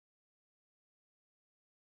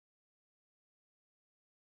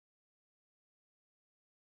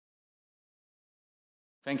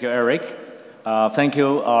Thank you, Eric. Thank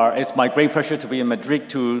you. It's my great pleasure to be in Madrid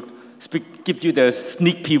to give you the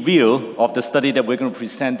sneak preview of the study that we're going to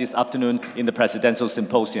present this afternoon in the Presidential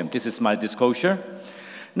Symposium. This is my disclosure.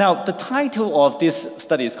 Now, the title of this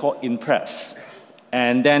study is called IMPRESS,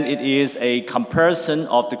 and then it is a comparison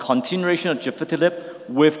of the continuation of Gefitinib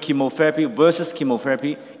with chemotherapy versus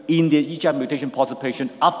chemotherapy in the EGFR mutation-positive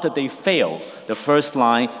patient after they fail the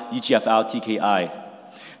first-line EGFR TKI.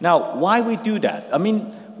 Now, why we do that? I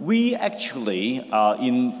mean, we actually,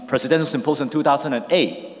 in Presidential Symposium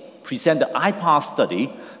 2008, present the IPASS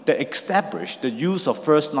study that established the use of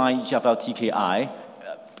first-line EGFR TKI,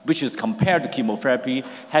 which is compared to chemotherapy,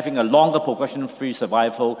 having a longer progression-free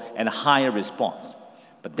survival and a higher response.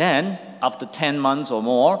 But then, after 10 months or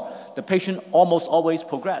more, the patient almost always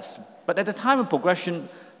progressed. But at the time of progression,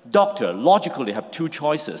 doctor logically have two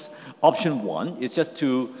choices. Option one is just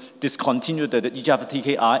to discontinue the EGFR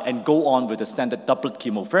TKI and go on with the standard doublet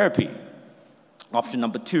chemotherapy. Option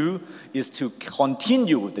number two is to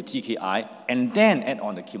continue with the TKI and then add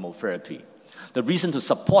on the chemotherapy. The reason to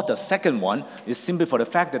support the second one is simply for the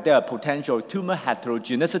fact that there are potential tumor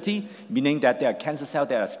heterogeneity, meaning that there are cancer cells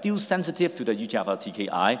that are still sensitive to the EGFR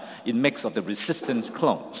TKI in mix of the resistant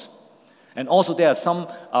clones. And also there are some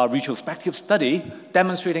retrospective study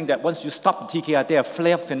demonstrating that once you stop the TKI, there are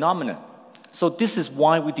flare phenomena. So this is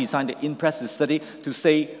why we designed the IMPRESS study to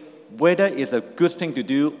say whether it's a good thing to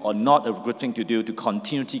do or not a good thing to do to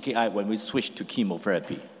continue TKI when we switch to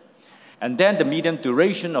chemotherapy. And then the median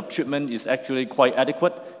duration of treatment is actually quite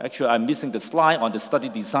adequate. Actually, I'm missing the slide on the study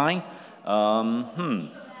design.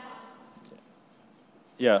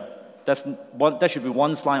 Yeah, that should be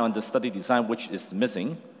one slide on the study design which is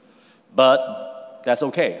missing. But that's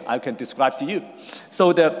okay, I can describe to you. So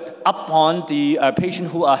upon the patient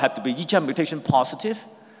who have to be EGFR mutation positive,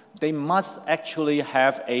 they must actually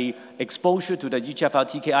have a exposure to the EGFR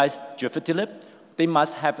TKI's Gefitinib. They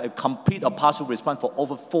must have a complete or partial response for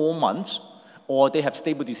over 4 months, or they have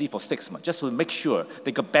stable disease for 6 months, just to make sure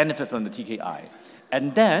they could benefit from the TKI.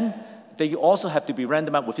 And then they also have to be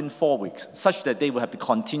randomized within 4 weeks, such that they will have the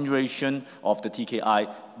continuation of the TKI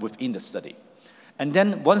within the study. And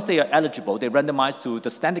then once they are eligible, they randomize to the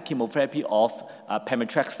standard chemotherapy of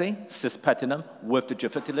pemetrexed, cisplatin with the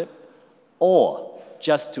Gefitinib, or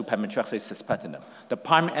just to pemetrexed, cisplatin. The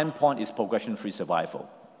primary endpoint is progression-free survival.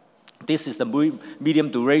 This is the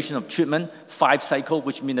medium duration of treatment, 5 cycles,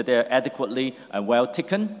 which means that they are adequately and well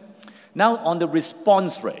taken. Now, on the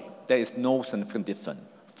response rate, there is no significant difference.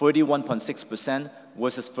 31.6%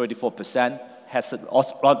 versus 34%, has an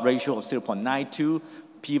odds ratio of 0.92,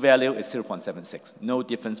 p-value is 0.76, no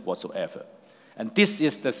difference whatsoever. And this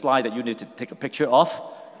is the slide that you need to take a picture of.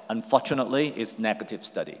 Unfortunately, it's negative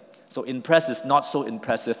study. So IMPRESS is not so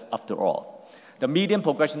impressive after all. The median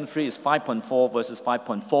progression-free is 5.4 versus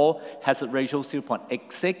 5.4, hazard ratio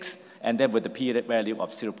 0.86, and then with the p-value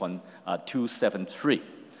of 0.273.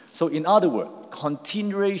 So in other words,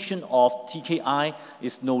 continuation of TKI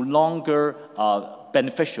is no longer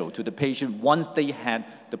beneficial to the patient once they had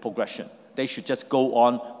the progression. They should just go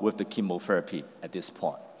on with the chemotherapy at this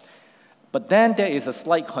point. But then there is a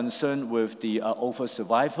slight concern with the overall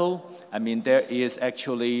survival. I mean, there is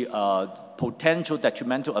actually potential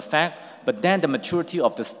detrimental effect, but then the maturity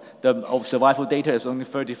of the survival data is only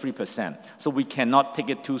 33%. So we cannot take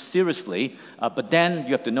it too seriously, but then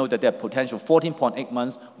you have to know that there are potential 14.8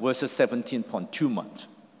 months versus 17.2 months.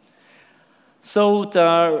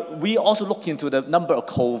 So we also look into the number of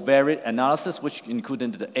covariate analysis, which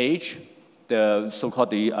included the age, the so-called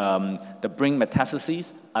the brain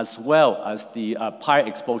metastases, as well as the prior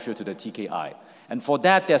exposure to the TKI. And for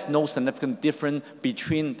that, there's no significant difference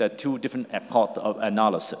between the two different epochs of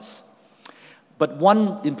analysis. But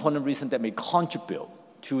one important reason that may contribute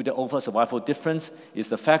to the overall survival difference is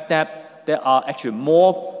the fact that there are actually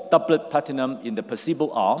more doublet platinum in the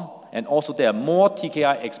placebo arm, and also there are more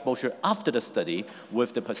TKI exposure after the study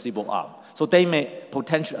with the placebo arm. So they may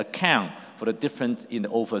potentially account for the difference in the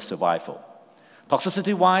overall survival.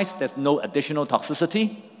 Toxicity-wise, there's no additional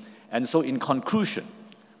toxicity. And so in conclusion,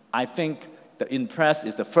 I think the IMPRESS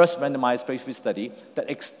is the first randomized phase 3 study that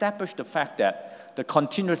established the fact that the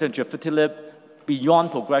continuation of Gefitinib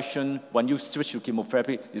beyond progression when you switch to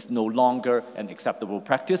chemotherapy is no longer an acceptable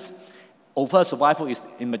practice. Overall survival is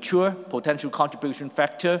immature. Potential contribution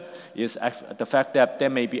factor is the fact that there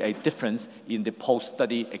may be a difference in the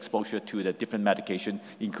post-study exposure to the different medication,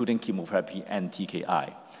 including chemotherapy and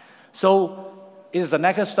TKI. So it is a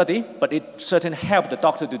negative study, but it certainly helped the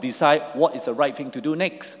doctor to decide what is the right thing to do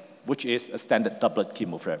next, which is a standard doublet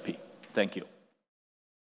chemotherapy. Thank you.